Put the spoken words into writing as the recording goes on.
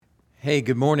Hey,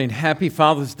 good morning. Happy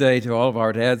Father's Day to all of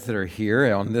our dads that are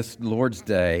here on this Lord's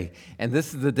Day. And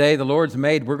this is the day the Lord's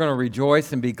made. We're going to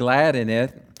rejoice and be glad in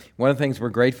it. One of the things we're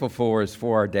grateful for is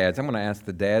for our dads. I'm going to ask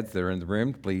the dads that are in the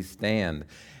room to please stand.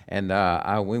 And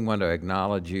we want to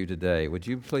acknowledge you today. Would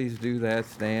you please do that?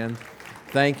 Stand.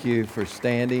 Thank you for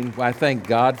standing. I thank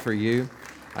God for you.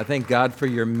 I thank God for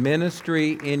your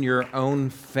ministry in your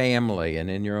own family and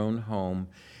in your own home,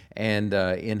 and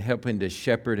in helping to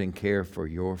shepherd and care for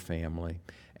your family.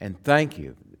 And thank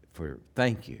you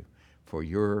for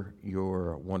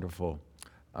your wonderful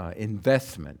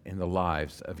investment in the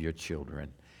lives of your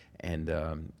children and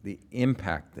the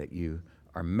impact that you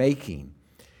are making.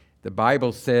 The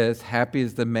Bible says, "Happy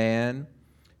is the man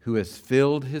who has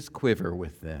filled his quiver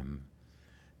with them.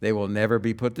 They will never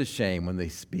be put to shame when they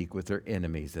speak with their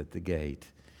enemies at the gate."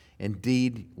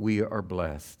 Indeed, we are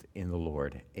blessed in the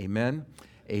Lord. Amen.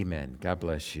 Amen. God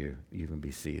bless you. You can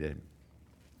be seated.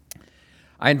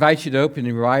 I invite you to open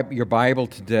your Bible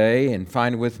today and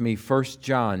find with me 1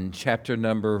 John chapter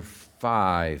number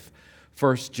 5.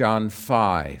 1 John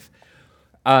 5.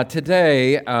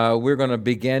 Today, we're going to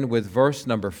begin with verse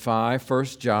number 5.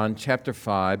 1 John chapter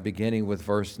 5, beginning with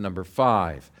verse number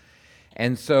 5.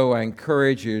 And so I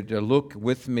encourage you to look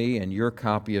with me in your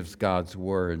copy of God's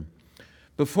Word.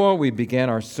 Before we begin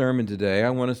our sermon today,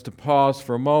 I want us to pause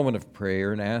for a moment of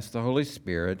prayer and ask the Holy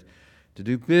Spirit to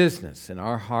do business in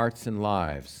our hearts and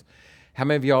lives. How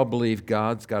many of y'all believe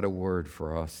God's got a word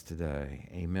for us today?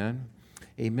 Amen?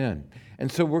 Amen.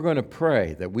 And so we're going to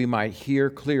pray that we might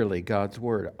hear clearly God's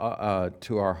word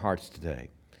to our hearts today.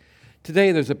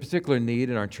 Today there's a particular need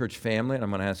in our church family, and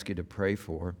I'm going to ask you to pray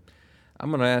for.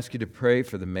 I'm going to ask you to pray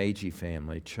for the Magee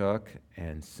family, Chuck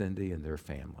and Cindy and their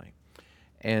family.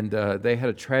 And they had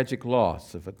a tragic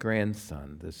loss of a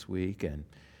grandson this week,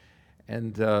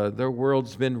 and their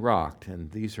world's been rocked, and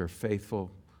these are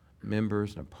faithful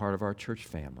members and a part of our church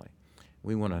family.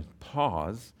 We want to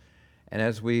pause, and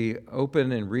as we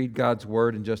open and read God's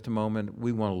Word in just a moment,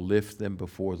 we want to lift them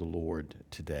before the Lord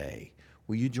today.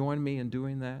 Will you join me in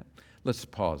doing that? Let's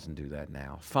pause and do that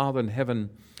now. Father in heaven,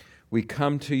 we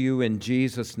come to you in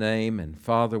Jesus' name, and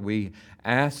Father, we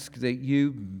ask that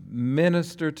you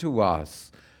minister to us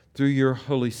through your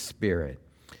Holy Spirit.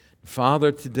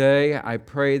 Father, today I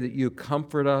pray that you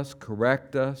comfort us,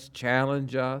 correct us,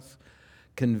 challenge us,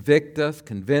 convict us,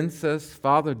 convince us.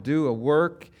 Father, do a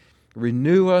work,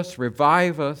 renew us,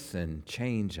 revive us, and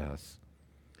change us.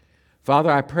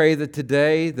 Father, I pray that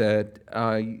today that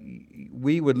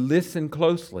we would listen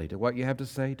closely to what you have to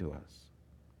say to us.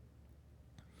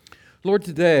 Lord,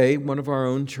 today, one of our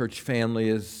own church family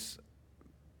is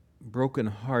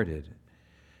brokenhearted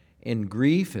in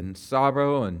grief and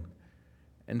sorrow.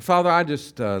 And Father, I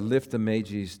just lift the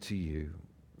Magees to you.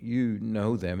 You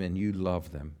know them and you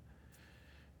love them.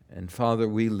 And Father,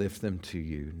 we lift them to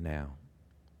you now.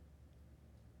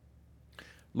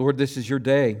 Lord, this is your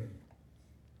day.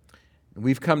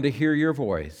 We've come to hear your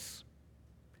voice.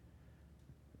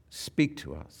 Speak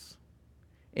to us.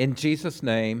 In Jesus'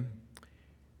 name,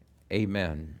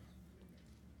 amen.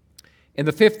 In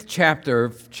the 5th chapter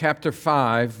of chapter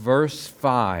 5, verse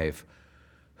 5,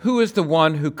 who is the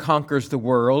one who conquers the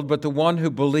world but the one who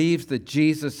believes that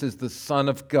Jesus is the Son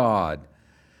of God?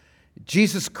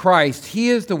 Jesus Christ, he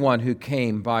is the one who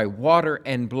came by water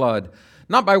and blood,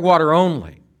 not by water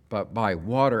only, but by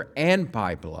water and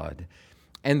by blood.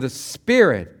 And the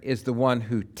Spirit is the one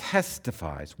who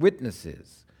testifies,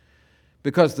 witnesses,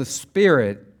 because the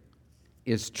Spirit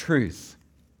is truth.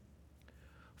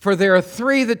 For there are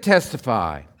three that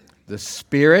testify, the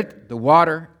Spirit, the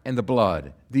water, and the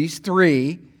blood. These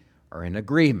three are in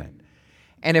agreement.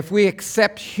 And if we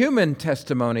accept human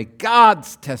testimony,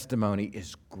 God's testimony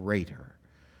is greater,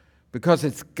 because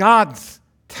it's God's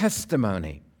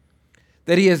testimony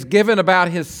that he has given about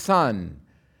his Son.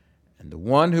 And the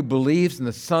one who believes in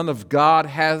the Son of God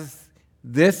has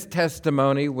this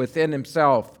testimony within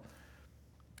himself.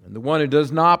 And the one who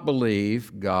does not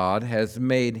believe God has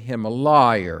made him a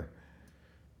liar,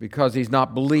 because he's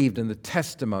not believed in the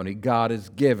testimony God has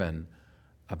given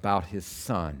about his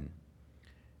Son.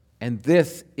 And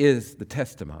this is the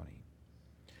testimony.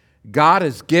 God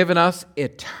has given us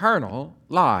eternal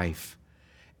life,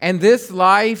 and this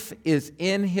life is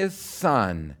in his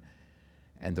Son.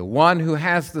 And the one who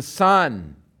has the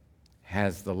Son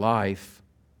has the life.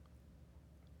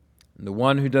 And the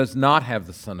one who does not have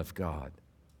the Son of God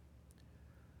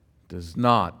does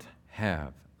not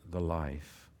have the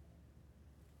life.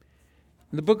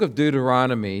 In the book of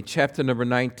Deuteronomy, chapter number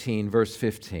 19, verse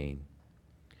 15,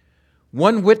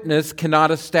 one witness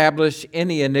cannot establish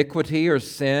any iniquity or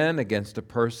sin against a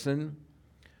person,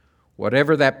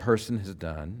 whatever that person has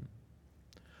done.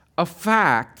 A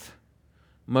fact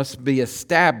must be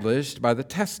established by the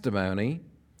testimony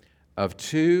of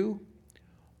 2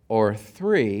 or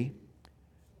 3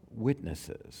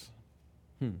 witnesses.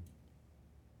 You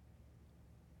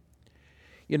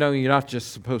know, you're not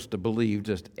just supposed to believe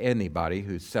just anybody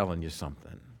who's selling you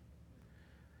something.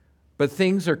 But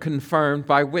things are confirmed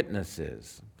by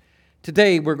witnesses.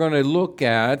 Today we're going to look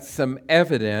at some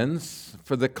evidence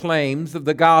for the claims of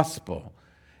the gospel.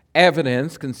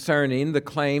 Evidence concerning the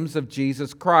claims of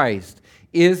Jesus Christ.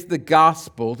 Is the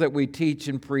gospel that we teach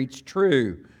and preach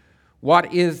true?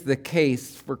 What is the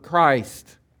case for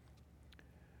Christ?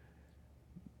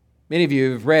 Many of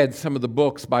you have read some of the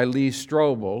books by Lee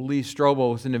Strobel. Lee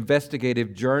Strobel was an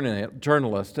investigative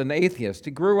journalist, an atheist.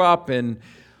 He grew up in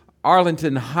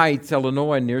Arlington Heights,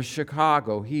 Illinois, near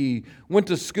Chicago. He went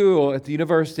to school at the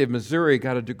University of Missouri,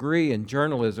 got a degree in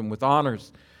journalism with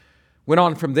honors. Went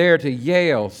on from there to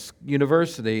Yale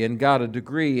University and got a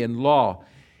degree in law.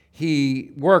 He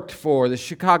worked for the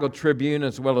Chicago Tribune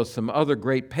as well as some other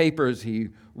great papers. He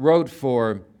wrote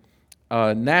for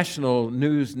national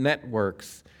news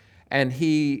networks. And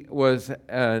he was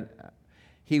a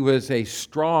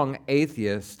strong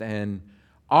atheist and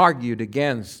argued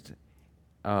against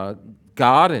God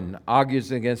and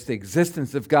argues against the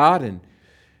existence of God and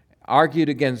argued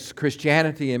against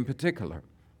Christianity in particular.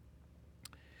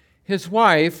 His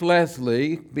wife,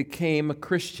 Leslie, became a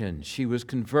Christian. She was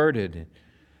converted and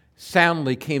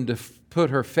soundly came to put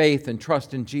her faith and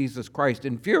trust in Jesus Christ,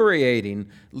 infuriating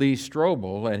Lee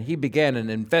Strobel, and he began an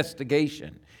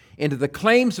investigation into the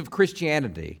claims of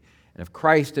Christianity and of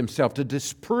Christ himself to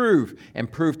disprove and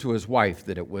prove to his wife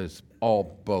that it was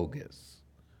all bogus.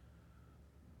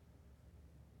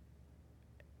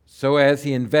 So as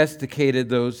he investigated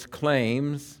those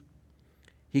claims,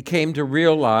 he came to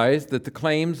realize that the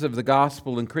claims of the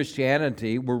gospel and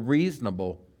Christianity were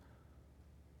reasonable.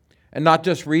 And not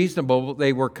just reasonable, but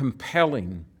they were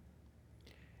compelling.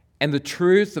 And the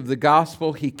truth of the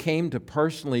gospel he came to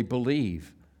personally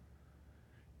believe.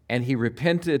 And he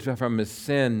repented from his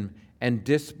sin and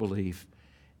disbelief.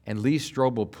 And Lee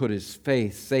Strobel put his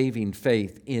faith, saving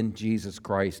faith, in Jesus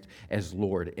Christ as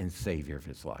Lord and Savior of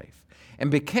his life. And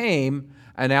became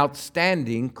an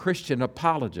outstanding Christian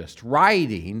apologist,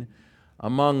 writing,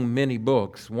 among many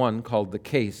books, one called The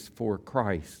Case for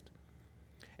Christ.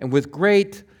 And with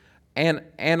great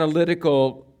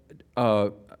analytical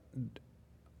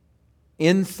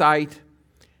insight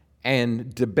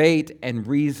and debate and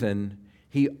reason,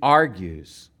 he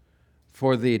argues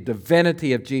for the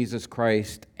divinity of Jesus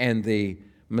Christ and the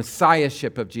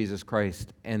messiahship of Jesus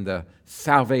Christ and the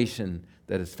salvation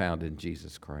that is found in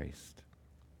Jesus Christ.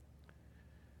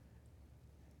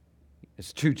 He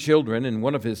has 2 children, and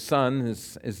one of his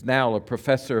sons is now a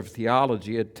professor of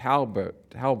theology at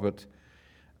Talbot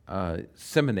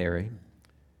Seminary.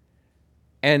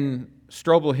 And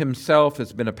Strobel himself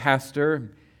has been a pastor.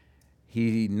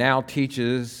 He now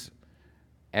teaches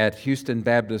at Houston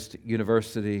Baptist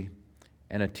University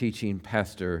and a teaching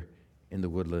pastor in the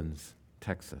Woodlands,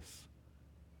 Texas.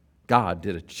 God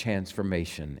did a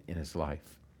transformation in his life.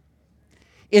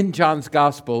 In John's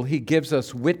gospel, he gives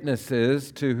us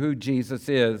witnesses to who Jesus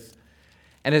is.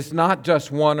 And it's not just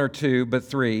 1 or 2, but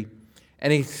 3.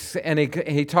 And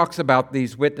he talks about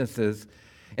these witnesses.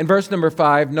 In verse number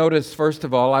 5, notice, first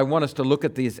of all, I want us to look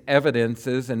at these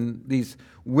evidences and these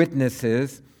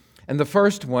witnesses. And the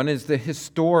first one is the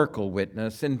historical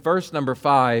witness. In verse number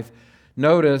 5,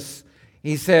 notice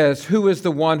he says, "Who is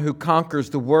the one who conquers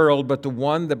the world but the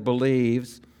one that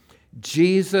believes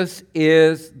Jesus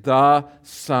is the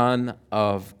Son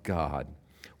of God?"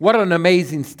 What an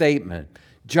amazing statement.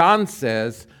 John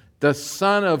says, the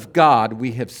Son of God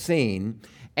we have seen,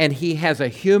 and he has a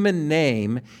human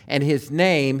name, and his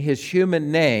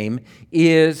human name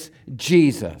is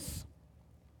Jesus.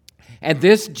 And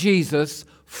this Jesus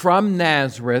from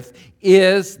Nazareth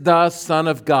is the Son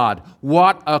of God.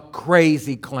 What a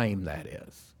crazy claim that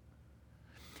is.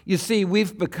 You see,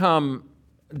 we've become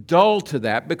dull to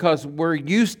that because we're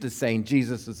used to saying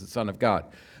Jesus is the Son of God.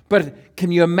 But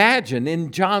can you imagine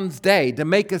in John's day to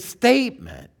make a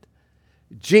statement,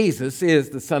 Jesus is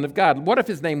the Son of God? What if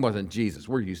his name wasn't Jesus?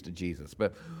 We're used to Jesus.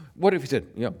 But what if he said,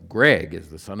 Greg is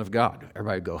the Son of God?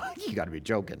 Everybody would go, you got to be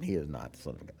joking. He is not the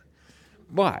Son of God.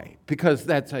 Why? Because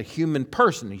that's a human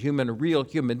person, a real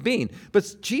human being.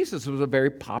 But Jesus was a very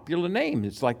popular name.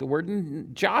 It's like the word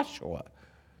in Joshua.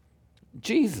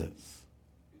 Jesus.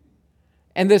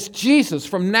 And this Jesus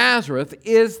from Nazareth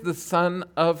is the Son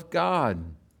of God.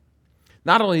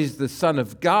 Not only is the Son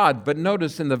of God, but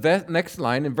notice in the next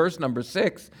line, in verse number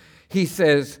 6, he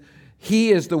says,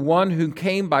 he is the one who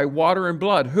came by water and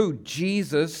blood. Who?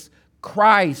 Jesus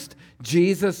Christ,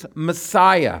 Jesus,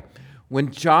 Messiah. When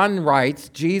John writes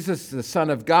Jesus, the Son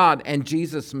of God, and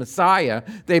Jesus, Messiah,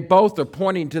 they both are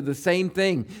pointing to the same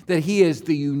thing, that he is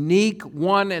the unique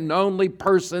one and only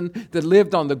person that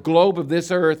lived on the globe of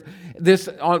this earth.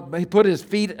 He put his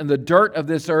feet in the dirt of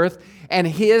this earth, and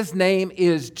his name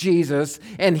is Jesus,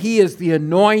 and he is the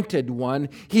anointed one.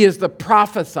 He is the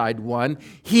prophesied one.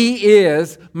 He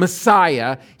is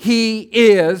Messiah. He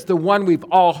is the one we've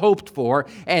all hoped for,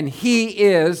 and he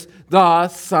is the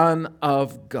Son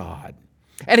of God.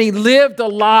 And he lived a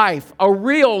life, a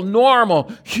real,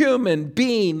 normal, human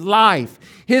being life.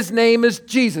 His name is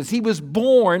Jesus. He was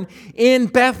born in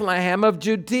Bethlehem of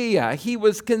Judea. He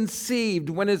was conceived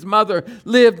when his mother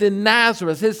lived in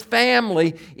Nazareth. His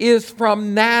family is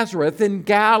from Nazareth in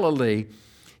Galilee.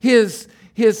 His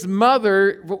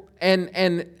mother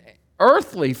and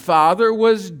earthly father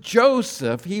was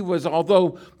Joseph. He was,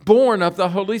 although born of the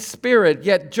Holy Spirit,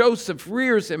 yet Joseph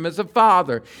rears him as a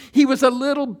father. He was a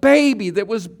little baby that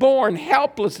was born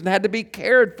helpless and had to be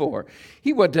cared for.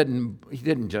 He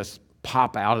didn't just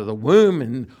pop out of the womb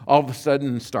and all of a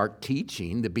sudden start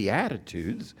teaching the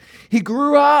Beatitudes. He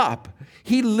grew up.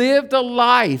 He lived a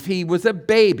life. He was a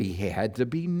baby. He had to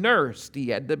be nursed. He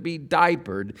had to be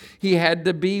diapered. He had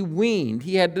to be weaned.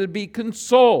 He had to be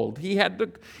consoled. He had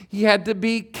to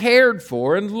be cared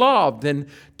for and loved and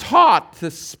taught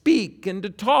to speak and to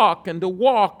talk and to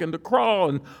walk and to crawl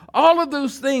and all of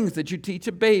those things that you teach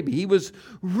a baby. He was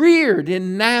reared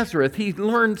in Nazareth. He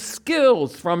learned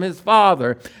skills from his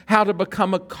father, how to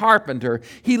become a carpenter.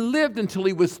 He lived until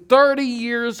he was 30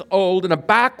 years old in a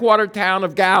backwater town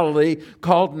of Galilee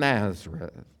called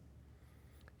Nazareth.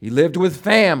 He lived with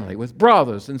family, with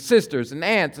brothers and sisters and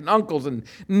aunts and uncles and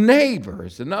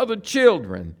neighbors and other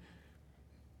children.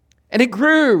 And he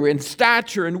grew in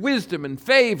stature and wisdom and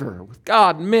favor with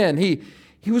God and men. He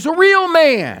was a real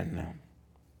man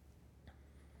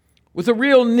with a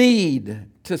real need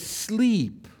to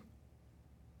sleep,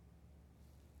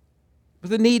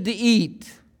 with a need to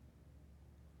eat.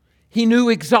 He knew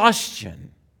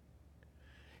exhaustion.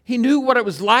 He knew what it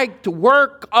was like to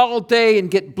work all day and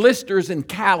get blisters and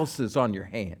calluses on your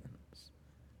hands.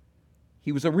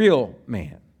 He was a real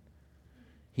man.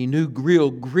 He knew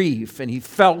real grief, and he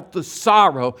felt the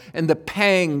sorrow and the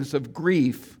pangs of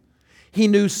grief. He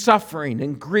knew suffering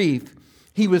and grief.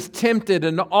 He was tempted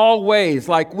in all ways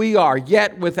like we are,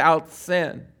 yet without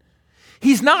sin.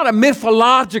 He's not a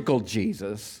mythological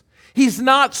Jesus. He's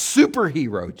not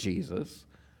superhero Jesus.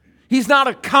 He's not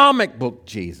a comic book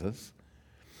Jesus.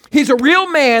 He's a real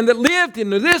man that lived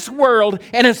into this world,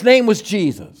 and his name was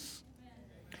Jesus.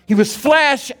 He was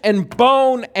flesh and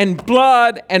bone and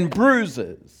blood and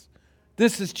bruises.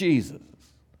 This is Jesus.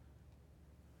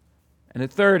 And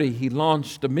at 30, he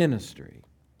launched a ministry.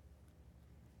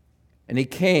 And he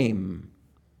came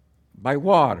by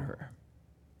water.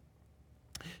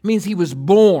 It means he was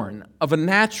born of a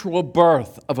natural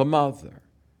birth of a mother.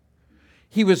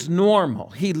 He was normal.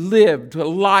 He lived a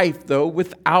life, though,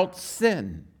 without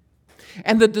sin.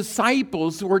 And the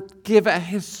disciples were given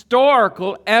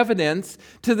historical evidence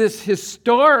to this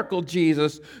historical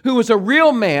Jesus who was a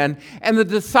real man. And the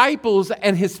disciples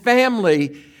and his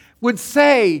family would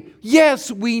say, yes,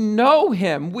 we know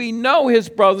him. We know his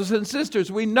brothers and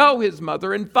sisters. We know his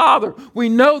mother and father. We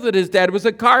know that his dad was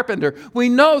a carpenter. We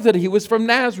know that he was from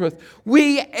Nazareth.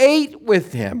 We ate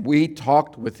with him. We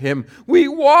talked with him. We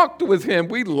walked with him.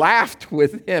 We laughed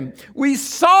with him. We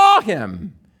saw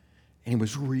him. And he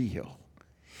was real.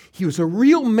 He was a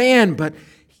real man, but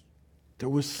there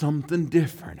was something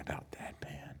different about that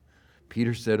man.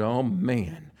 Peter said, oh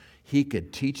man, he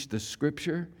could teach the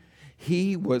scripture.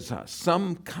 He was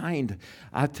some kind,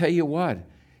 I'll tell you what,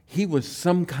 he was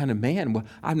some kind of man. Well,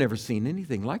 I've never seen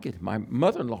anything like it. My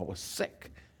mother-in-law was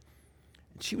sick.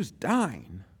 And she was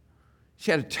dying.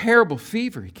 She had a terrible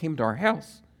fever. He came to our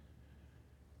house.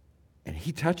 And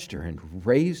he touched her and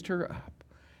raised her up.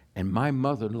 And my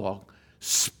mother-in-law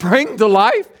sprang to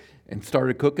life and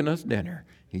started cooking us dinner.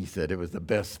 He said it was the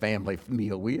best family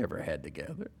meal we ever had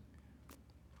together.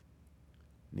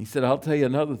 And he said, I'll tell you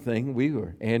another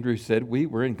thing. Andrew said, we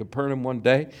were in Capernaum one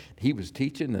day. He was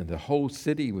teaching, and the whole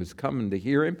city was coming to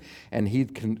hear him. And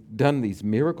he'd done these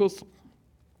miracles.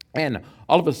 And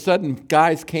all of a sudden,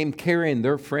 guys came carrying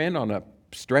their friend on a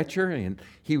stretcher, and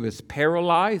he was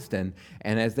paralyzed. And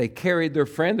as they carried their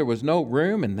friend, there was no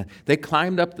room. And they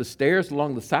climbed up the stairs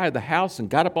along the side of the house and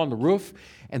got up on the roof.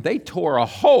 And they tore a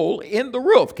hole in the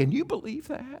roof. Can you believe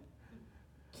that?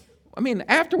 I mean,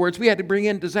 afterwards, we had to bring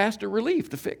in disaster relief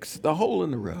to fix the hole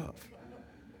in the roof.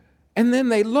 And then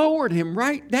they lowered him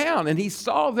right down, and he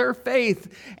saw their faith,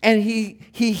 and he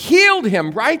healed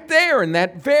him right there in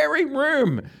that very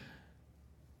room.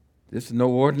 This is no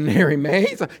ordinary man.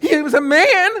 He was a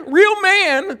man, real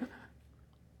man.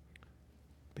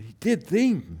 But he did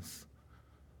things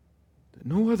that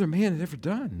no other man had ever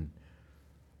done.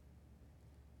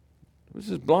 There was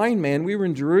this blind man. We were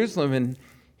in Jerusalem, and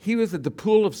he was at the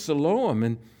pool of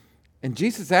Siloam, and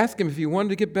Jesus asked him if he wanted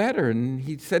to get better, and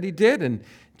he said he did, and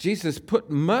Jesus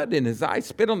put mud in his eyes,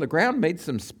 spit on the ground, made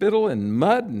some spittle and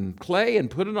mud and clay and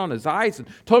put it on his eyes and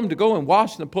told him to go and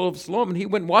wash in the pool of Siloam. And he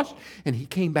went and washed, and he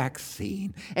came back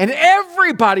seeing. And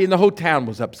everybody in the whole town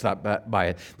was upset by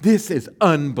it. This is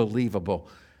unbelievable.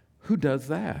 Who does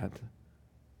that?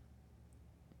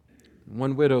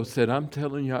 One widow said, I'm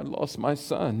telling you, I lost my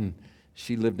son.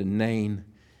 She lived in Nain.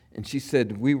 And she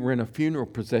said, we were in a funeral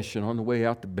procession on the way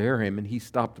out to bury him, and he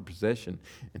stopped the procession,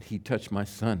 and he touched my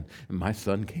son, and my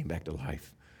son came back to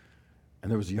life. And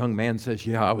there was a young man says,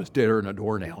 yeah, I was deader than a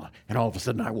doornail, and all of a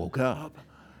sudden I woke up.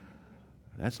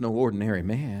 That's no ordinary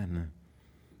man.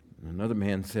 And another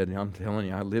man said, I'm telling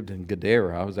you, I lived in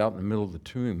Gadara. I was out in the middle of the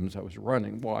tombs. I was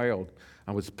running wild.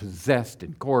 I was possessed,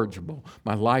 incorrigible.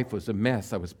 My life was a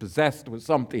mess. I was possessed with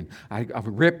something. I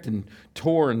ripped and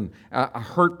tore, and I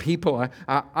hurt people.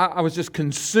 I was just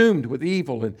consumed with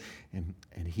evil, and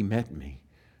he met me.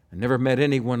 I never met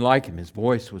anyone like him. His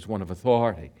voice was one of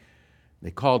authority.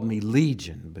 They called me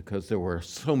Legion because there were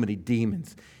so many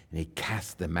demons, and he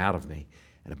cast them out of me.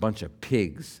 And a bunch of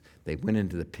pigs, they went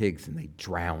into the pigs, and they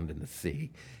drowned in the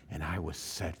sea, and I was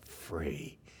set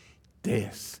free.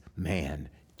 This man,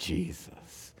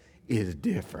 Jesus, is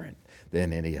different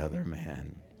than any other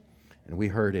man. And we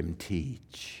heard him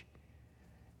teach.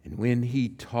 And when he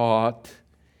taught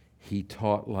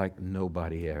like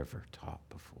nobody ever taught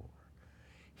before.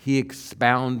 He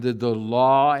expounded the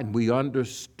law, and we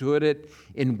understood it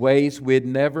in ways we'd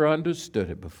never understood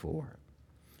it before.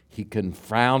 He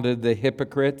confounded the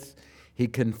hypocrites. He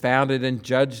confounded and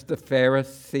judged the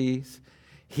Pharisees.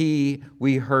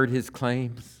 We heard his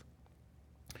claims.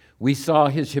 We saw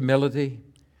his humility.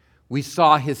 We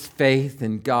saw his faith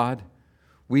in God.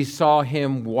 We saw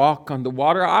him walk on the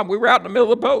water. We were out in the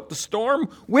middle of the boat, the storm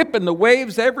whipping the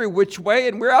waves every which way,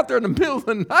 and we're out there in the middle of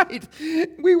the night.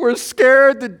 We were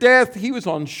scared to death. He was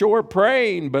on shore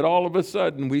praying, but all of a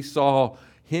sudden we saw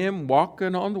him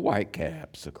walking on the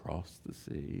whitecaps across the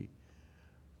sea.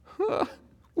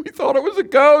 We thought it was a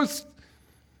ghost,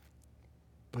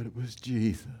 but it was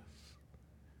Jesus.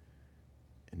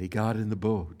 And he got in the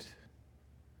boat,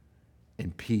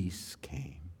 and peace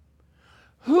came.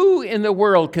 Who in the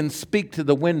world can speak to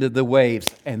the wind of the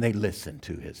waves and they listen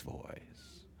to his voice?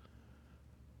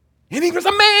 And he was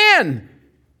a man,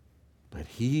 but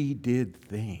he did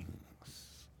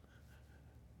things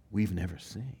we've never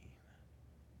seen.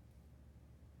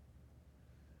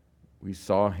 We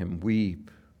saw him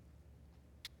weep,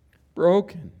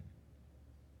 broken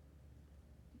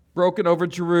over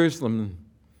Jerusalem,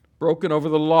 broken over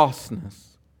the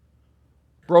lostness,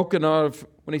 broken of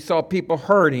when he saw people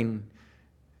hurting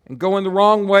and going the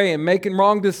wrong way and making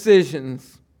wrong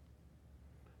decisions.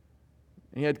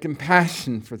 He had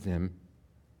compassion for them.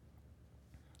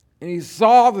 And he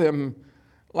saw them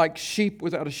like sheep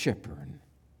without a shepherd.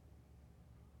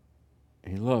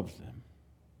 And he loved them.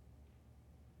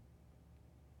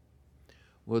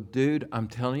 Well, dude, I'm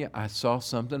telling you, I saw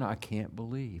something I can't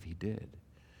believe he did.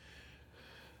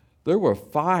 There were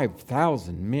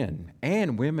 5,000 men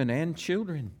and women and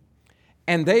children.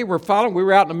 And they were following. We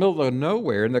were out in the middle of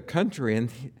nowhere in the country,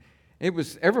 and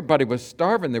everybody was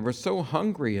starving. They were so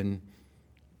hungry. And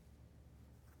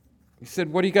he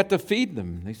said, what do you got to feed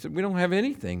them? They said, we don't have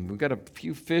anything. We've got a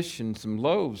few fish and some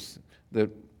loaves,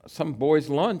 some boy's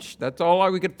lunch. That's all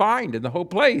we could find in the whole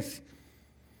place.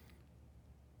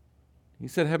 He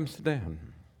said, have them sit down.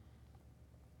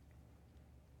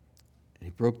 And he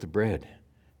broke the bread,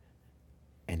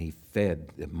 and he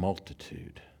fed the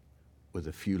multitude with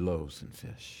a few loaves and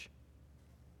fish.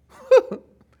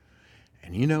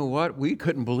 And you know what? We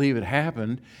couldn't believe it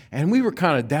happened, and we were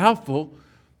kind of doubtful,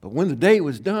 but when the day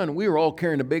was done, we were all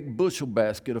carrying a big bushel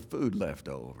basket of food left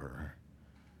over.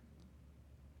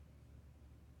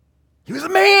 He was a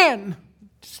man,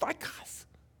 just like us.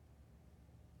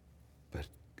 But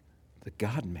the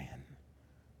God-man,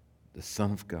 the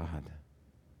Son of God,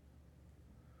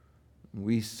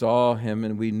 we saw him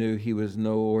and we knew he was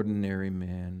no ordinary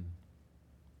man.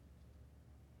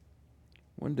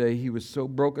 One day he was so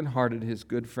brokenhearted his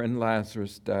good friend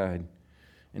Lazarus died,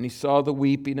 and he saw the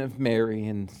weeping of Mary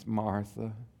and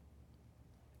Martha.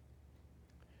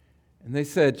 And they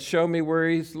said, show me where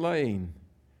he's laying.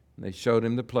 And they showed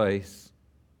him the place.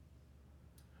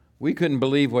 We couldn't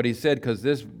believe what he said because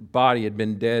this body had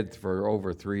been dead for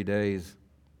over 3 days.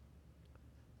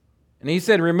 And he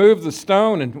said, remove the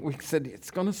stone. And we said, it's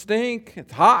going to stink.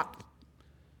 It's hot.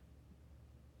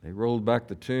 They rolled back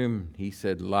the tomb. He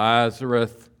said,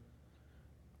 Lazarus,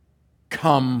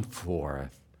 come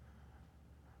forth.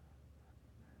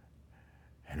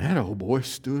 And that old boy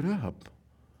stood up.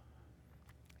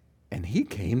 And he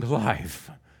came to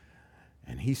life.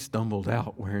 And he stumbled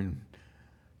out wearing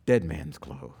dead man's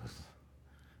clothes.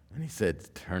 And he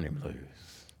said, turn him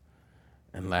loose.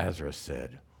 And Lazarus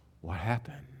said, what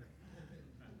happened?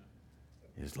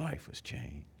 His life was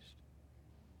changed.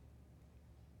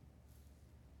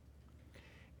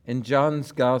 In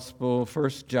John's Gospel, 1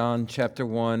 John chapter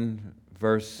 1,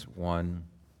 verse 1,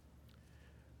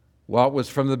 what was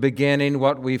from the beginning,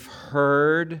 what we've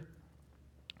heard,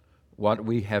 what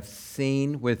we have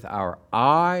seen with our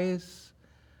eyes,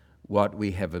 what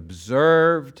we have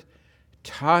observed,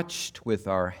 touched with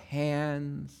our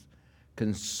hands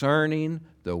concerning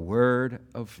the word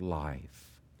of life.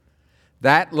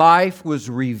 That life was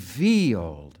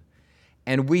revealed,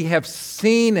 and we have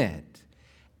seen it,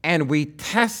 and we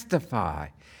testify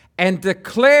and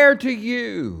declare to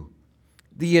you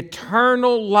the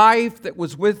eternal life that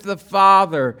was with the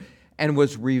Father and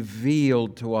was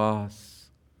revealed to us.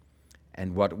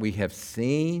 And what we have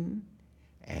seen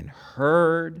and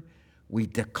heard, we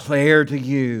declare to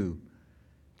you,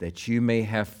 that you may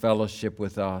have fellowship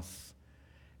with us.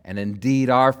 And indeed,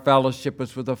 our fellowship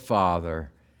is with the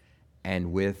Father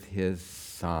and with his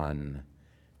Son,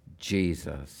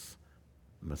 Jesus,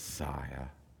 Messiah.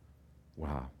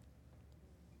 Wow.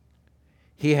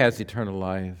 He has eternal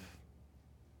life.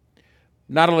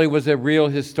 Not only was a real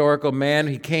historical man,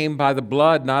 he came by the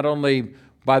blood, not only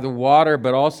by the water,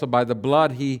 but also by the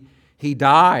blood. He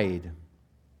died.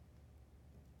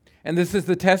 And this is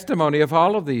the testimony of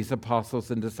all of these apostles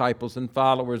and disciples and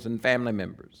followers and family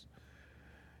members.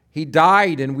 He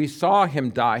died, and we saw him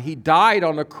die. He died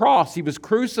on a cross. He was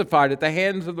crucified at the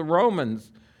hands of the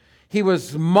Romans. He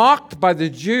was mocked by the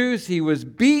Jews. He was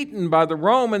beaten by the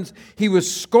Romans. He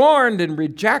was scorned and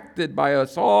rejected by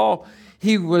us all.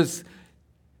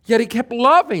 Yet he kept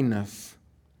loving us.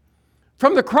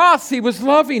 From the cross, he was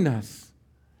loving us.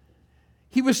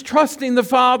 He was trusting the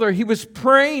Father. He was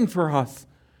praying for us.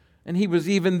 And he was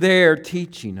even there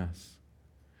teaching us.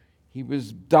 He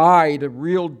died a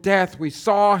real death. We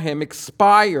saw him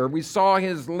expire. We saw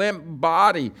his limp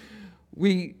body.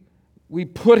 We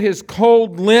put his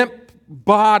cold, limp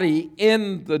body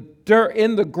in the dirt,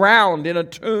 in the ground, in a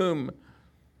tomb.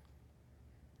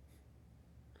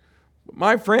 But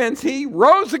my friends, he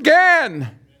rose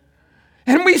again.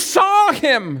 And we saw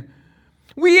him.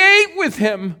 We ate with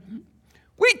him.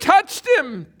 We touched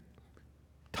him.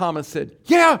 Thomas said,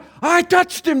 yeah, I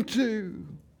touched him too.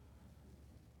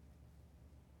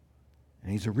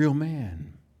 And he's a real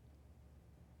man.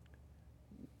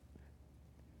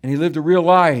 And he lived a real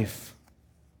life.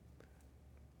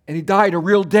 And he died a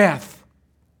real death.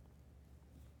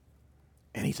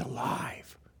 And he's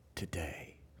alive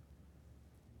today.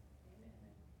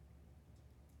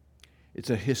 It's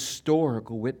a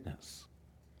historical witness.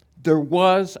 There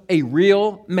was a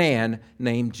real man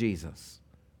named Jesus.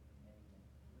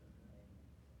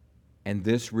 And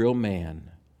this real man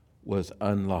was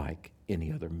unlike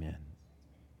any other man.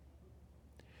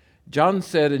 John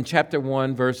said in chapter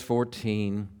 1, verse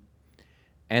 14,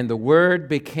 and the Word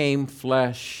became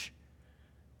flesh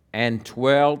and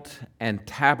dwelt and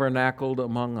tabernacled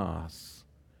among us,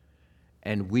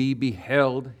 and we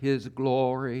beheld his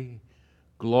glory.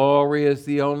 Glory as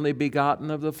the only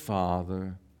begotten of the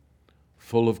Father,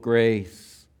 full of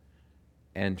grace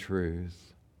and truth.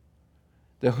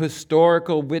 The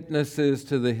historical witnesses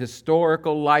to the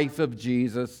historical life of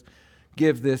Jesus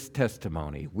give this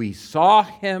testimony. We saw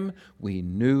him, we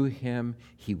knew him,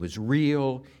 he was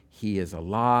real, he is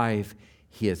alive,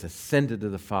 he has ascended to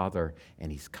the Father,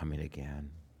 and he's coming again.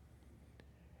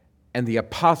 And the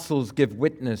apostles give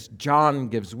witness. John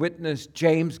gives witness.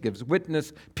 James gives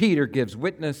witness. Peter gives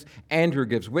witness. Andrew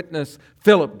gives witness.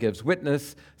 Philip gives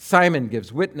witness. Simon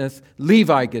gives witness.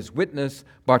 Levi gives witness.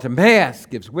 Bartimaeus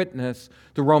gives witness.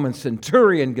 The Roman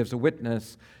centurion gives a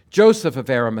witness. Joseph of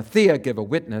Arimathea gives a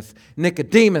witness.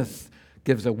 Nicodemus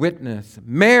gives a witness.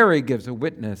 Mary gives a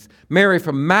witness. Mary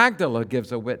from Magdala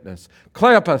gives a witness.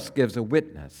 Cleopas gives a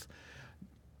witness.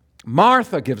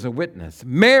 Martha gives a witness.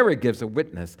 Mary gives a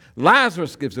witness.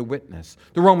 Lazarus gives a witness.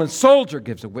 The Roman soldier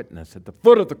gives a witness at the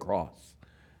foot of the cross.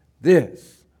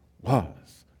 This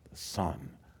was the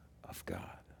Son of God.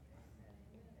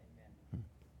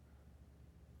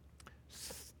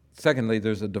 Secondly,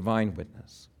 there's a divine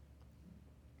witness.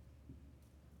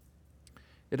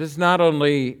 It is not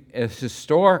only a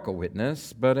historical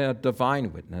witness, but a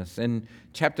divine witness. In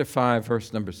chapter 5,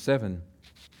 verse number 7,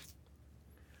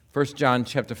 1 John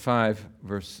chapter 5,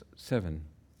 verse 7.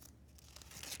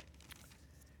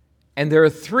 And there are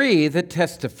three that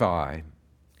testify: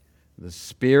 the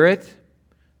Spirit,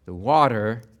 the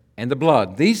water, and the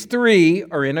blood. These three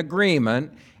are in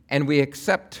agreement, and we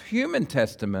accept human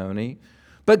testimony,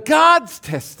 but God's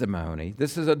testimony,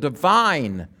 this is a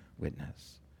divine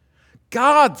witness.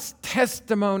 God's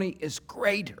testimony is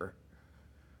greater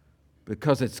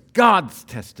because it's God's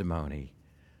testimony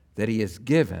that He has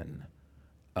given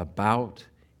about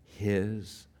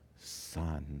His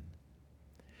Son.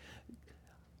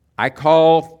 I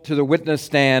call to the witness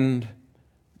stand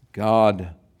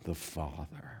God the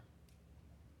Father.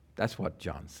 That's what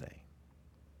John's saying.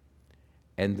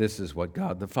 And this is what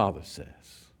God the Father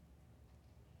says: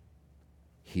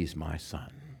 He's my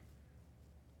Son.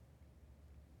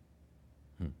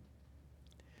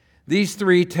 These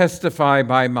three testify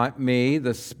by me,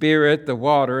 the Spirit, the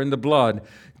water, and the blood.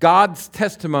 God's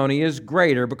testimony is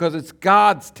greater because it's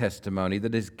God's testimony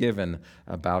that is given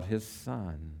about His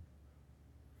Son.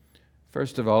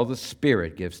 First of all, the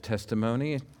Spirit gives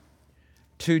testimony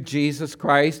to Jesus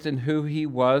Christ and who He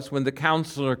was when the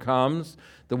Counselor comes,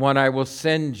 the one I will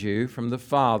send you from the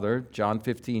Father, John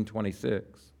 15:26.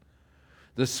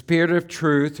 The Spirit of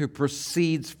truth who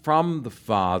proceeds from the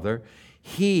Father,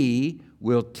 He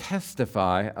will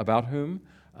testify about whom?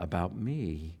 About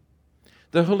me.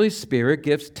 The Holy Spirit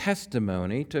gives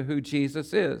testimony to who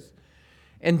Jesus is.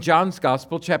 In John's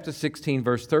Gospel, chapter 16,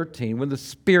 verse 13, when the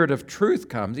Spirit of truth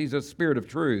comes, He's a Spirit of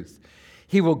truth.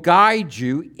 He will guide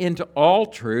you into all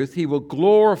truth. He will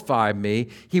glorify me.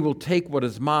 He will take what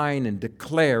is mine and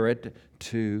declare it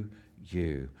to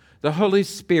you. The Holy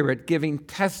Spirit giving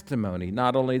testimony.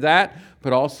 Not only that,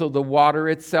 but also the water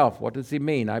itself. What does He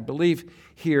mean? I believe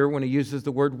here when He uses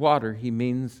the word water, He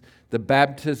means the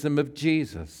baptism of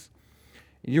Jesus.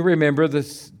 You remember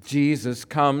this, Jesus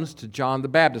comes to John the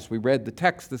Baptist. We read the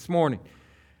text this morning.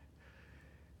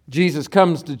 Jesus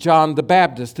comes to John the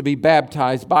Baptist to be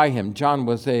baptized by him. John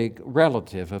was a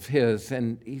relative of his,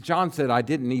 and John said, I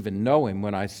didn't even know him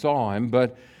when I saw him,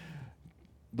 but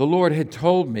the Lord had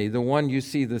told me, the one you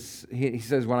see this, he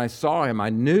says, when I saw him, I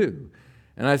knew.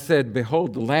 And I said,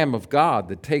 behold, the Lamb of God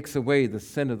that takes away the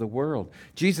sin of the world.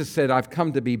 Jesus said, I've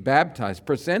come to be baptized,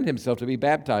 present Himself to be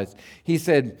baptized. He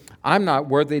said, I'm not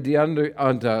worthy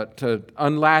to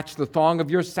unlatch the thong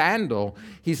of your sandal.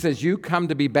 He says, you come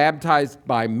to be baptized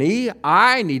by me.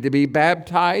 I need to be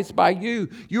baptized by you.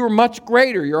 You're much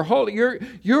greater. You're holy.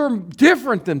 You're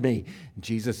different than me.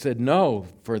 Jesus said, no,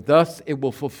 for thus it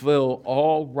will fulfill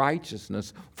all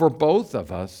righteousness for both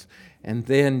of us. And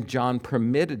then John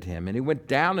permitted him, and he went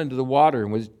down into the water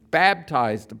and was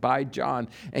baptized by John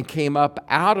and came up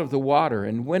out of the water.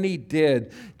 And when he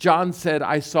did, John said,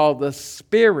 I saw the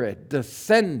Spirit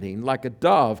descending like a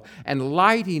dove and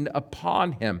lighting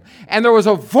upon him. And there was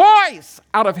a voice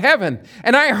out of heaven,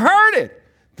 and I heard it.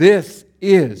 This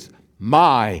is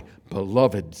my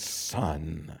beloved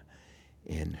Son,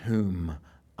 in whom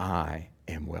I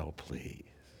am well pleased.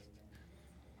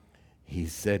 He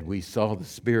said, we saw the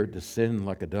Spirit descend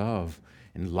like a dove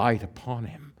and light upon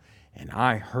him. And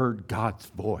I heard God's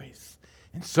voice.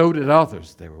 And so did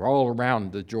others. They were all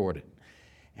around the Jordan.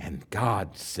 And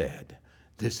God said,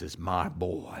 this is my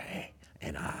boy,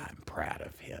 and I'm proud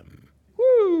of him.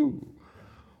 Woo!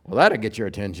 Well, that'll get your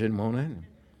attention, won't it?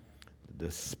 The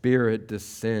Spirit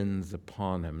descends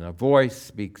upon him. A voice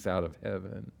speaks out of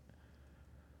heaven.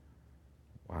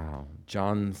 Wow.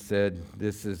 John said,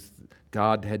 this is,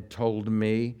 God had told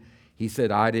me. He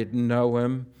said, I didn't know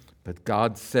him, but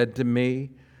God said to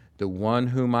me, the one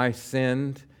whom I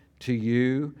send to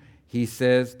you, he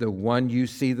says, the one you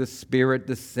see the Spirit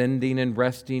descending and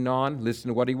resting on, listen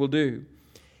to what he will do.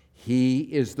 He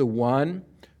is the one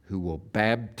who will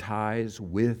baptize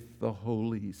with the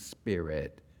Holy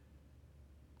Spirit.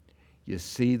 You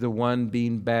see, the one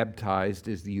being baptized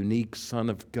is the unique Son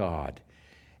of God.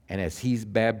 And as he's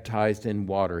baptized in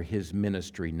water, his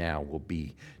ministry now will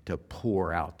be to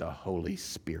pour out the Holy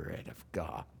Spirit of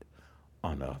God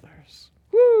on others.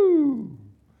 Woo!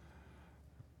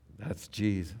 That's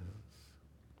Jesus.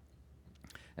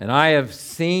 And I have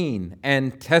seen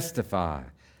and testify,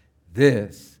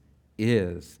 this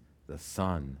is the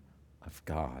Son of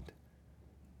God.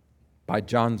 By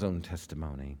John's own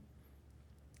testimony.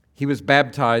 He was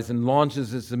baptized and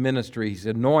launches his ministry. He's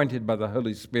anointed by the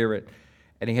Holy Spirit.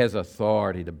 And he has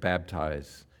authority to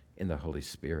baptize in the Holy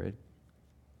Spirit.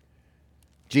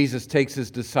 Jesus takes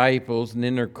his disciples, an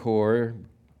inner core,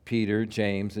 Peter,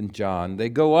 James, and John. They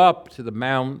go up to the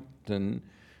mountain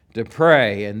to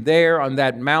pray. And there on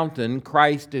that mountain,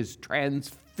 Christ is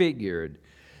transfigured.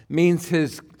 Means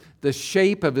the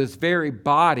shape of his very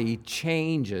body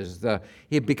changes.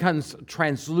 It becomes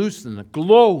translucent,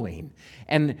 glowing.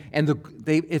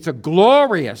 It's a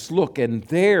glorious look. And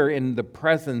there in the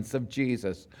presence of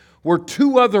Jesus were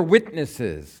two other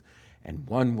witnesses. And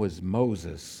one was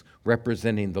Moses,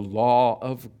 representing the law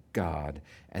of God.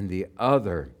 And the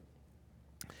other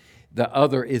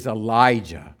is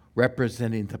Elijah,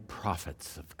 representing the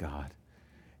prophets of God.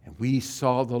 And we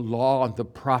saw the law and the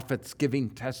prophets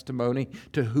giving testimony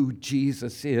to who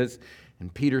Jesus is.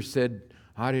 And Peter said,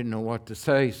 I didn't know what to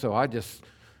say, so I just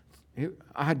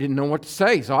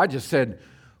said,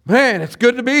 man, it's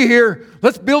good to be here.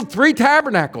 Let's build 3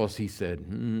 tabernacles, he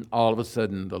said. All of a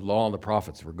sudden, the law and the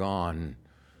prophets were gone.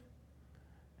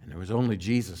 And there was only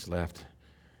Jesus left.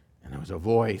 And there was a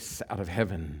voice out of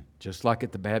heaven, just like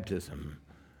at the baptism.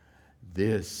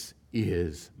 This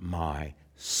is my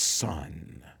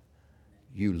Son.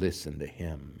 You listen to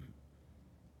him.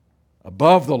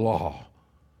 Above the law,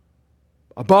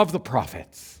 above the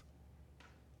prophets,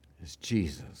 is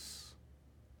Jesus,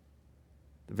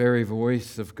 the very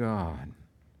voice of God.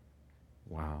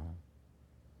 Wow.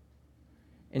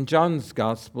 In John's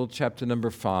Gospel, chapter number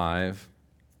 5,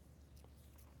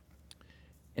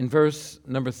 in verse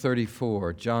number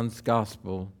 34, John's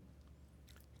Gospel,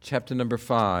 chapter number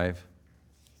 5,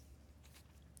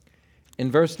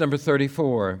 in verse number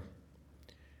 34,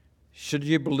 should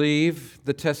you believe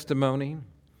the testimony?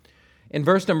 In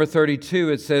verse number 32,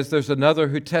 it says, there's another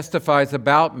who testifies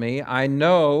about me. I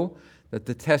know that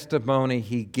the testimony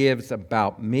he gives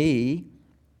about me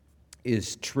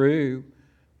is true.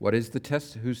 What is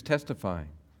who's testifying?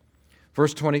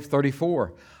 Verse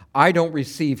 34, I don't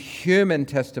receive human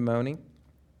testimony,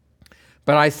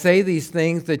 but I say these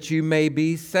things that you may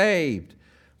be saved.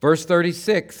 Verse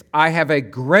 36, I have a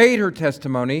greater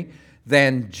testimony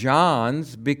than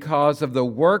John's because of the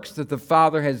works that the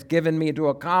Father has given me to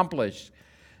accomplish.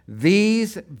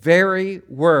 These very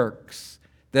works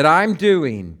that I'm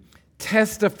doing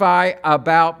testify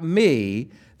about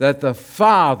me that the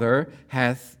Father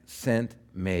hath sent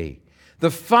me.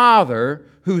 The Father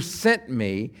who sent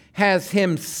me has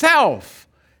himself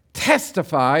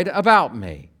testified about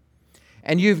me.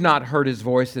 And you've not heard his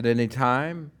voice at any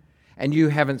time, and you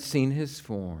haven't seen his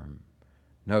form.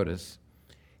 Notice,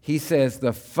 he says,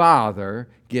 the Father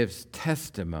gives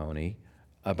testimony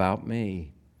about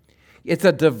me. It's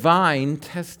a divine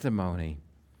testimony.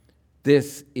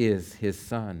 This is his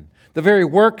Son. The very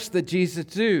works that Jesus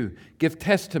do give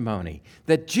testimony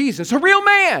that Jesus, a real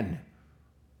man,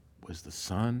 was the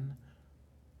Son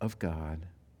of God.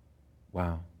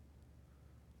 Wow.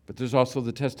 But there's also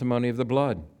the testimony of the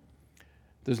blood.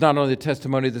 There's not only the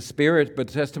testimony of the Spirit, but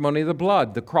the testimony of the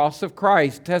blood. The cross of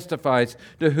Christ testifies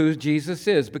to who Jesus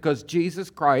is, because Jesus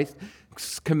Christ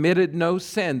committed no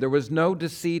sin. There was no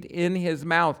deceit in his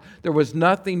mouth. There was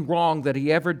nothing wrong that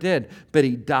he ever did, but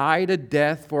he died a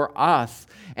death for us.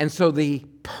 And so the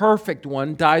perfect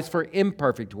one dies for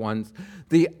imperfect ones.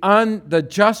 The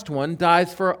just one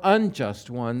dies for unjust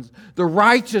ones. The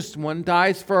righteous one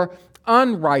dies for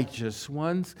unrighteous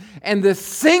ones. And the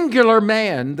singular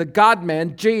man, the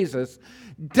God-man, Jesus,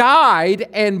 died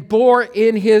and bore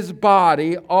in his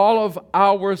body all of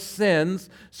our sins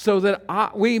so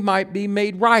that we might be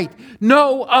made right.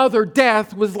 No other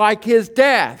death was like his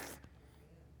death,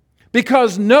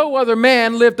 because no other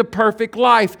man lived a perfect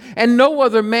life, and no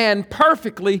other man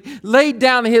perfectly laid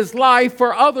down his life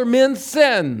for other men's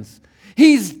sins.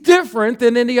 He's different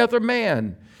than any other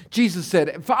man. Jesus said,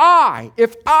 if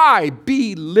I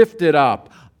be lifted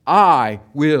up, I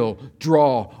will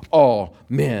draw all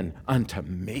men unto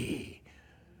me,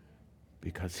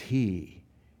 because he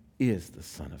is the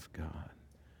Son of God.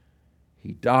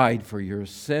 He died for your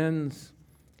sins.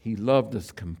 He loved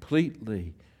us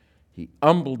completely. He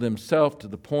humbled himself to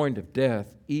the point of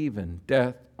death, even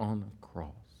death on the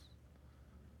cross.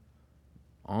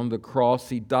 On the cross,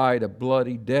 he died a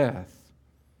bloody death,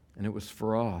 and it was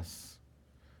for us.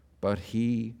 But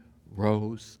he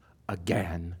rose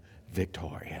again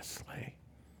victoriously.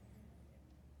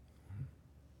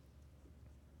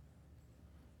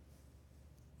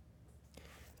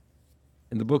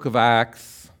 In the book of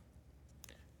Acts,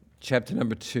 chapter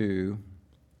number 2,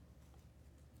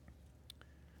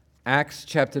 Acts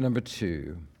chapter number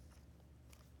 2,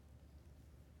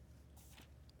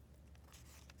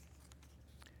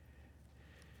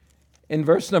 in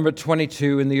verse number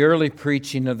 22, in the early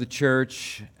preaching of the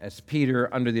church, as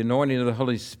Peter, under the anointing of the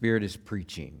Holy Spirit, is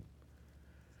preaching,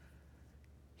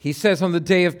 he says on the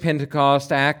day of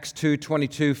Pentecost, Acts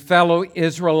 2:22, fellow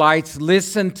Israelites,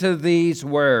 listen to these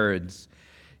words.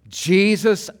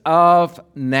 Jesus of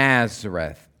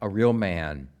Nazareth, a real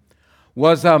man,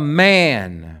 was a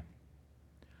man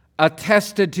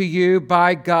attested to you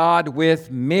by God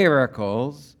with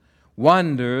miracles,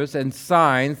 wonders, and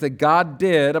signs that God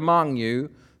did among you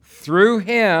through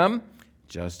him,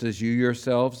 just as you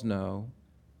yourselves know.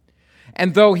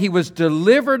 And though he was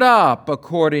delivered up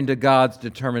according to God's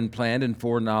determined plan and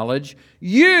foreknowledge,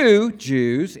 you,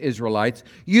 Jews, Israelites,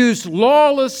 used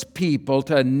lawless people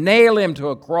to nail him to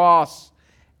a cross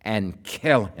and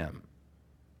kill him.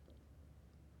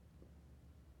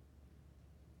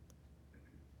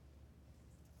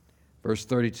 Verse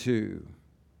 32,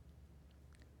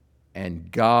 and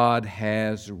God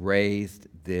has raised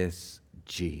this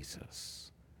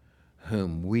Jesus,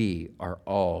 whom we are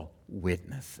all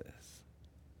witnesses.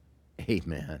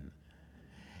 Amen.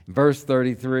 Verse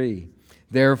 33,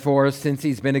 therefore, since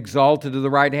he's been exalted to the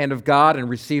right hand of God and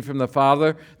received from the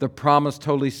Father the promised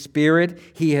Holy Spirit,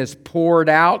 he has poured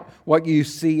out what you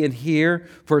see and hear.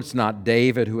 For it's not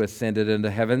David who ascended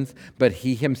into heavens, but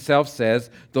he himself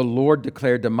says, the Lord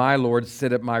declared to my Lord,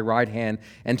 sit at my right hand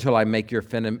until I make your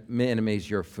enemies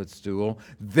your footstool.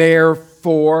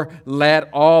 Therefore,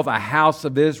 let all the house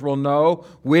of Israel know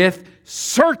with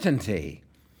certainty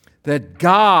that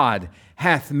God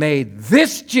hath made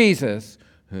this Jesus,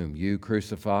 whom you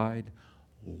crucified,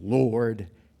 Lord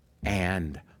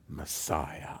and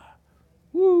Messiah.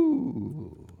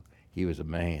 Woo! He was a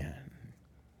man,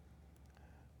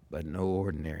 but no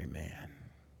ordinary man.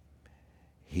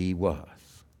 He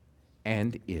was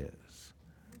and is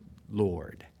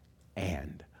Lord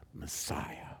and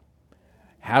Messiah.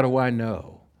 How do I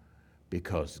know?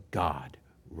 Because God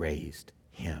raised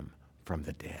him from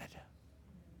the dead.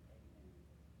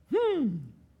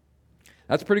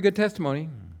 That's a pretty good testimony.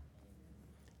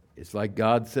 It's like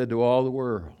God said to all the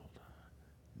world,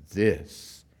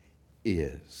 this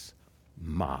is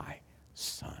my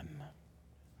son.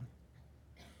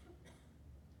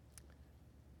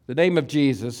 The name of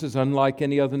Jesus is unlike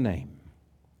any other name.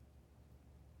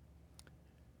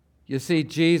 You see,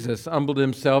 Jesus humbled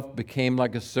himself, became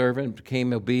like a servant,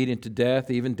 became obedient to death,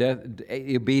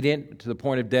 obedient to the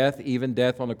point of death, even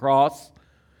death on the cross.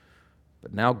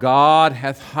 But now God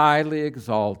hath highly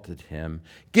exalted him,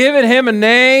 given him a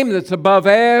name that's above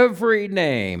every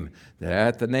name, that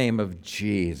at the name of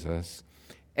Jesus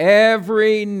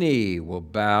every knee will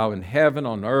bow in heaven,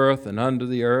 on earth, and under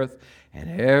the earth,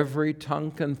 and every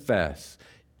tongue confess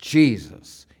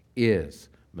Jesus is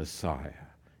Messiah.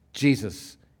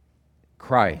 Jesus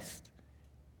Christ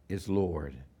is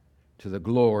Lord, to the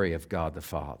glory of God the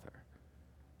Father.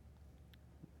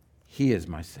 He is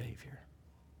my Savior.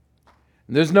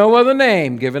 There's no other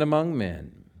name given among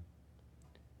men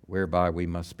whereby we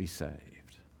must be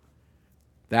saved.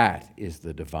 That is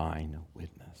the divine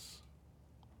witness.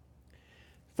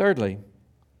 Thirdly,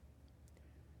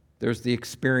 there's the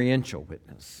experiential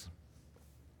witness.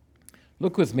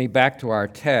 Look with me back to our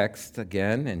text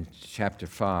again in chapter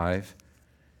 5.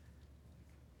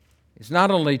 It's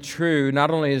not only true,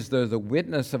 not only is there the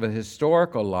witness of a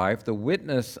historical life, the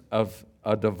witness of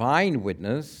a divine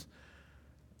witness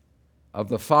of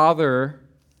the Father,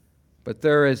 but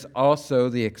there is also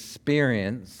the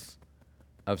experience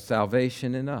of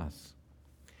salvation in us.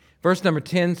 Verse number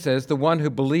 10 says, the one who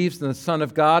believes in the Son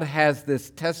of God has this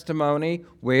testimony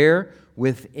where?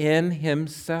 Within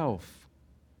himself.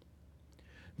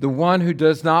 The one who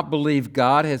does not believe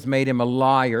God has made him a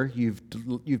liar. You've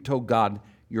told God,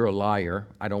 you're a liar.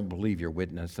 I don't believe your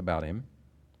witness about him.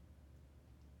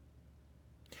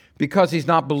 Because he's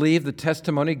not believed the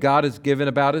testimony God has given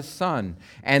about his Son.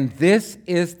 And this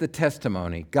is the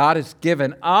testimony. God has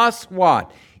given us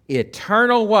what?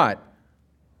 Eternal what?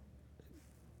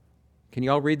 Can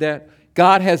you all read that?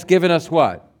 God has given us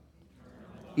what?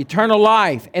 Eternal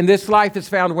life. And this life is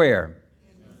found where?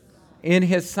 In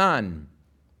his Son.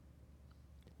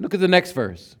 Look at the next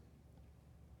verse.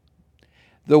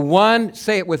 The one,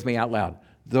 say it with me out loud.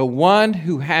 The one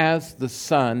who has the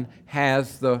Son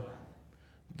has the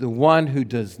one who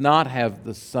does not have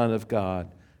the Son of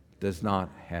God does not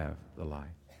have the life.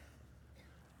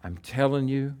 I'm telling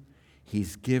you,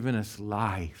 he's given us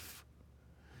life.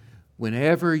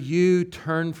 Whenever you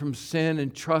turn from sin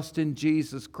and trust in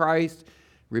Jesus Christ,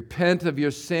 repent of your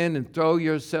sin and throw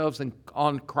yourselves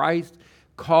on Christ,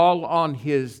 call on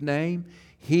his name,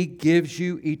 he gives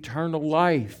you eternal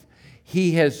life.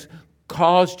 He has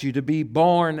caused you to be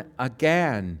born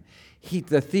again.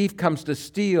 The thief comes to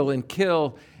steal and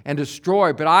kill and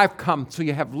destroy, but I've come so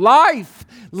you have life,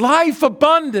 life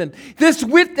abundant. This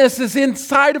witness is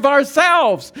inside of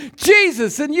ourselves.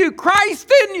 Jesus in you,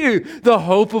 Christ in you, the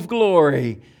hope of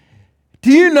glory.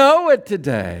 Do you know it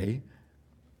today?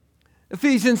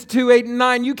 Ephesians 2, 8, and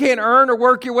 9, you can't earn or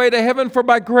work your way to heaven, for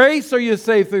by grace are you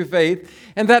saved through faith,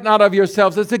 and that not of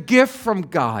yourselves. It's a gift from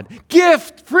God.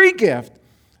 Gift, free gift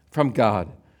from God.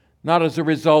 Not as a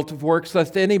result of works,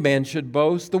 lest any man should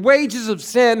boast. The wages of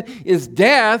sin is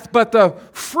death, but the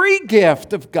free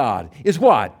gift of God is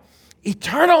what?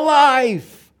 Eternal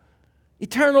life.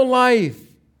 Eternal life.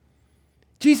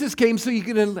 Jesus came so you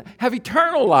can have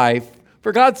eternal life.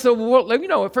 For God so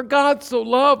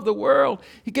loved the world,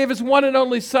 He gave His one and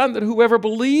only Son, that whoever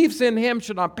believes in Him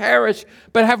should not perish,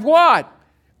 but have what?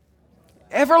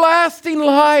 Everlasting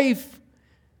life.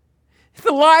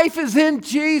 The life is in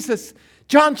Jesus.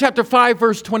 John chapter 5,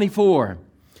 verse 24.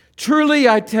 Truly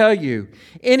I tell you,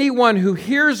 anyone who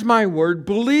hears my word,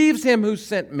 believes Him who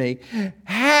sent me,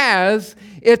 has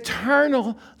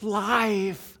eternal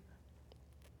life,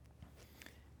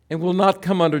 and will not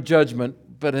come under judgment,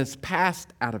 but has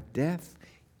passed out of death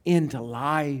into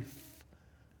life.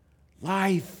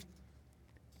 Life.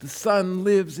 The Son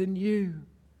lives in you.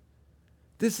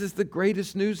 This is the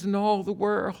greatest news in all the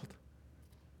world.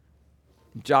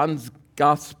 John's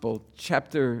Gospel,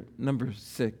 chapter number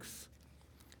 6.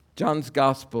 John's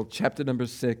Gospel, chapter number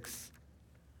 6.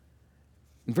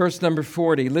 Verse number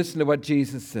 40, listen to what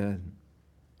Jesus said.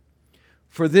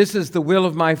 For this is the will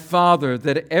of my Father,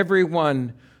 that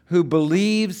everyone who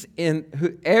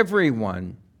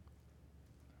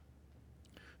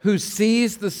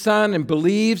sees the Son and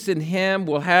believes in Him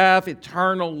will have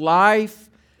eternal life,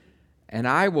 and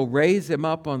I will raise him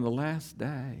up on the last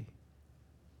day.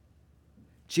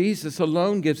 Jesus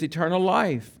alone gives eternal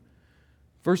life.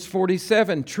 Verse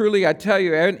 47, truly I tell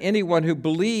you, anyone who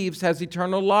believes has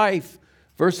eternal life.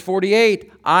 Verse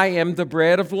 48, I am the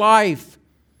bread of life.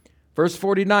 Verse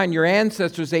 49, your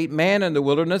ancestors ate manna in the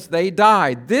wilderness, they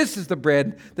died. This is the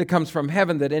bread that comes from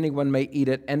heaven, that anyone may eat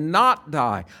it and not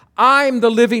die. I'm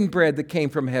the living bread that came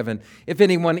from heaven. If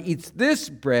anyone eats this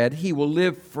bread, he will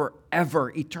live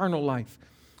forever, eternal life.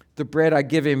 The bread I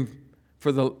give him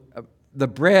for the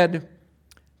bread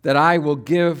that I will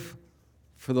give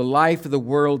for the life of the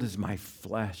world is my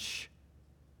flesh.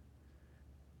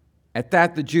 At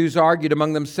that, the Jews argued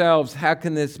among themselves, how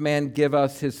can this man give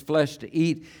us his flesh to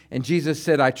eat? And Jesus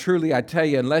said, I tell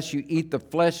you, unless you eat the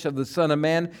flesh of the Son of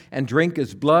Man and drink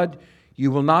his blood,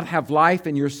 you will not have life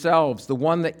in yourselves. The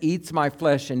one that eats my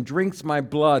flesh and drinks my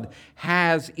blood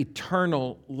has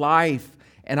eternal life,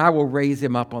 and I will raise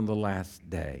him up on the last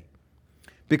day.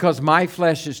 Because my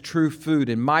flesh is true food,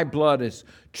 and my blood is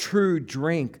true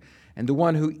drink. And the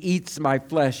one who eats my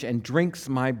flesh and drinks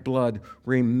my blood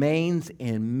remains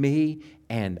in me,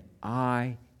 and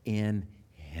I in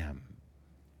him.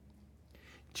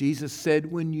 Jesus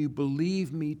said, when you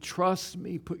believe me, trust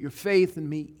me, put your faith in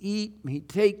me, eat me,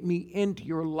 take me into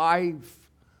your life,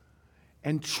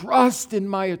 and trust in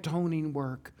my atoning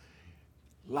work,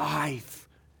 life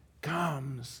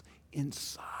comes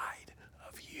inside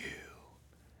of you.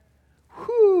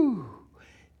 Whew!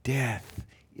 Death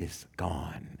is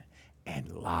gone, and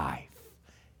life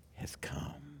has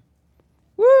come.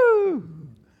 Woo!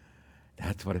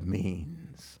 That's what it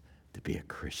means to be a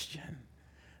Christian.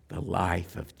 The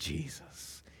life of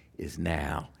Jesus is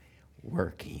now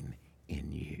working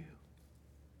in you.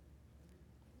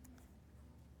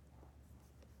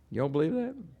 You don't believe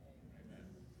that?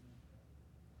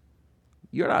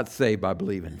 You're not saved by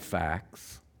believing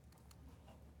facts.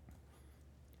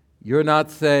 You're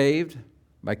not saved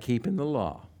by keeping the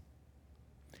law.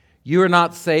 You are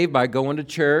not saved by going to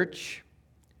church.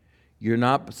 You're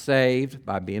not saved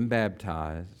by being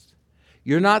baptized.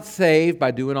 You're not saved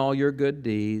by doing all your good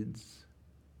deeds.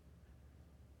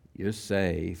 You're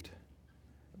saved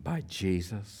by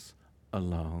Jesus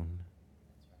alone.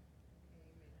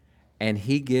 And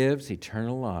He gives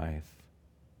eternal life,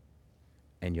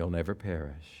 and you'll never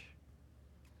perish.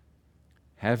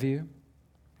 Have you?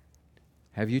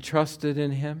 Have you trusted in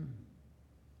Him?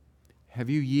 Have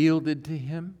you yielded to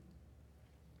Him?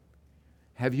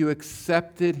 Have you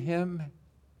accepted Him?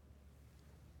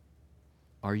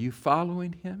 Are you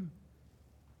following Him?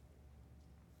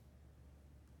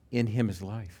 In Him is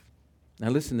life. Now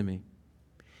listen to me.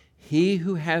 He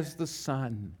who has the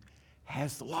Son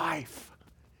has life.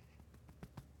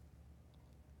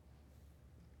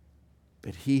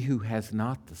 But he who has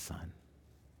not the Son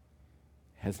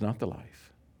has not the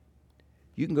life.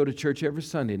 You can go to church every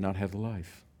Sunday and not have the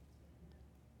life.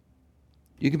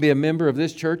 You can be a member of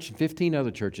this church and 15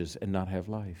 other churches and not have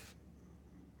life.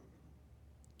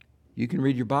 You can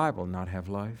read your Bible and not have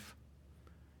life.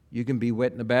 You can be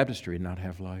wet in a baptistry and not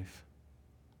have life.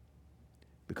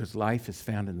 Because life is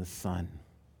found in the Son,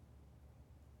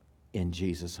 in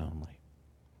Jesus only.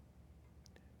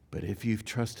 But if you've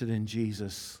trusted in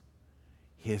Jesus,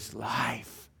 His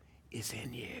life is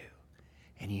in you,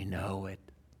 and you know it,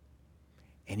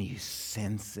 and you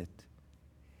sense it,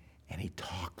 and He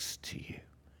talks to you,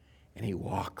 and He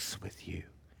walks with you,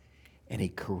 and He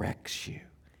corrects you,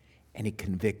 and He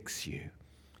convicts you,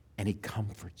 and He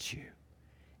comforts you,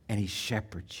 and He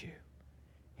shepherds you,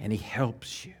 and He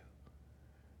helps you,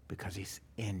 because He's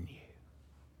in you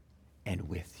and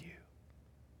with you.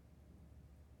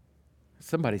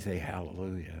 Somebody say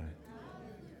hallelujah.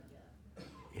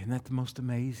 Isn't that the most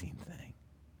amazing thing?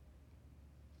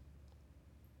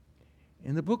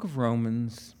 In the book of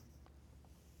Romans,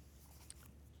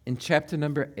 in chapter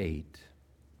number 8,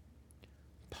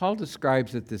 Paul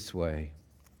describes it this way.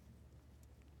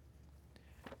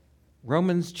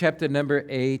 Romans chapter number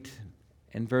 8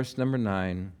 and verse number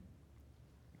 9.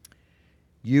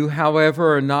 You,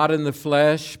 however, are not in the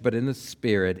flesh, but in the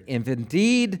Spirit, if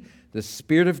indeed the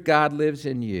Spirit of God lives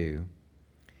in you.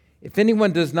 If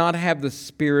anyone does not have the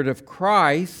Spirit of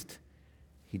Christ,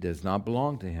 he does not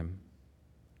belong to Him.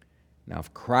 Now,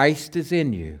 if Christ is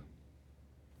in you,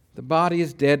 the body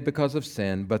is dead because of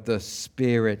sin, but the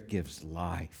Spirit gives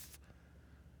life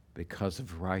because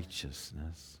of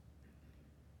righteousness.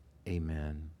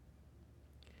 Amen.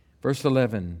 Verse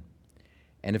 11,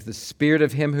 and if the Spirit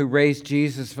of Him who raised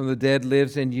Jesus from the dead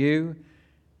lives in you,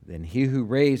 then He who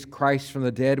raised Christ from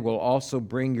the dead will also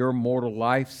bring your mortal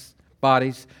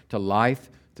bodies to life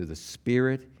through the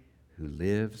Spirit who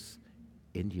lives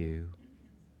in you.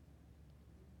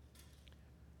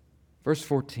 Verse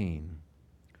 14,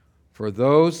 for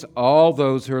all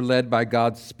those who are led by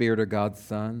God's Spirit are God's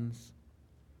sons.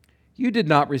 You did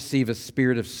not receive a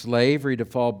spirit of slavery to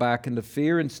fall back into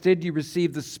fear. Instead, you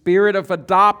received the Spirit of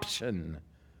adoption,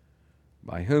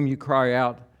 by whom you cry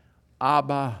out,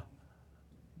 Abba,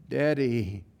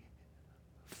 Daddy,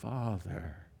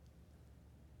 Father.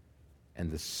 And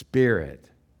the Spirit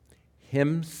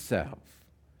Himself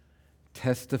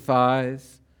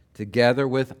testifies together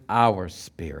with our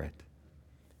spirit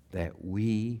that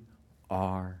we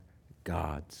are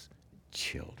God's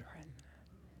children.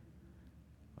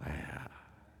 Wow.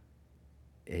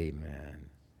 Amen.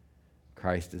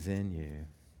 Christ is in you,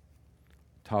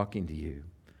 talking to you,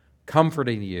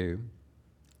 comforting you,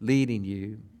 leading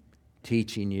you,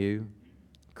 teaching you,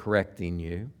 correcting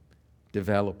you,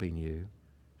 developing you,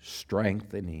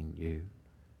 strengthening you,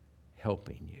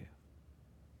 helping you.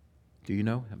 Do you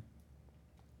know Him?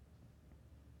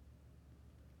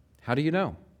 How do you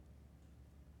know?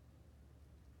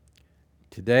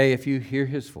 Today, if you hear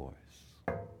His voice,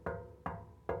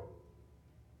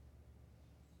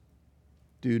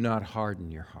 do not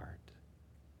harden your heart.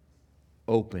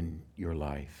 Open your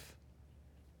life.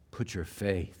 Put your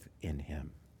faith in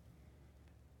Him,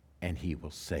 and He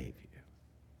will save you.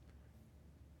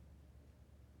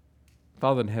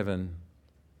 Father in heaven,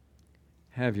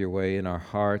 have your way in our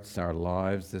hearts, our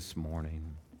lives this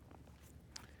morning.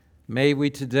 May we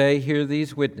today hear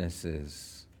these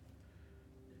witnesses,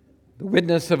 the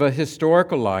witness of a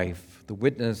historical life, the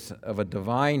witness of a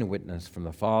divine witness from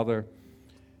the Father,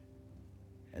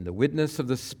 and the witness of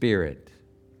the Spirit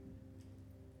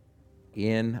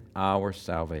in our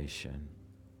salvation.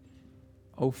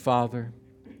 Oh, Father,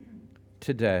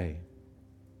 today,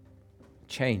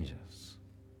 change us.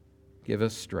 Give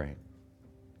us strength.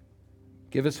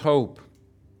 Give us hope.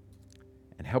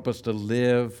 And help us to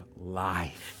live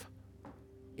life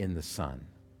in the Son.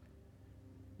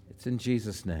 It's in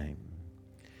Jesus' name.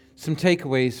 Some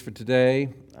takeaways for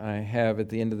today I have at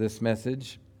the end of this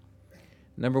message.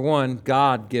 Number one,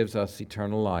 God gives us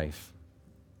eternal life.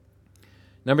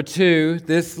 Number two,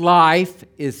 this life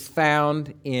is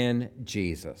found in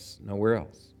Jesus, nowhere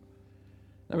else.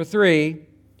 Number three,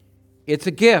 it's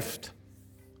a gift.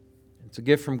 It's a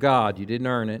gift from God. You didn't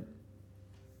earn it.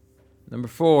 Number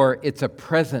four, it's a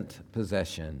present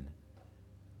possession.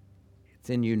 It's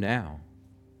in you now.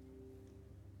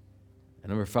 And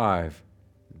number five,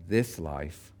 this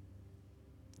life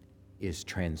is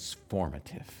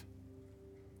transformative.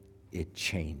 It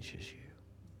changes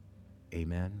you.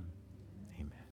 Amen.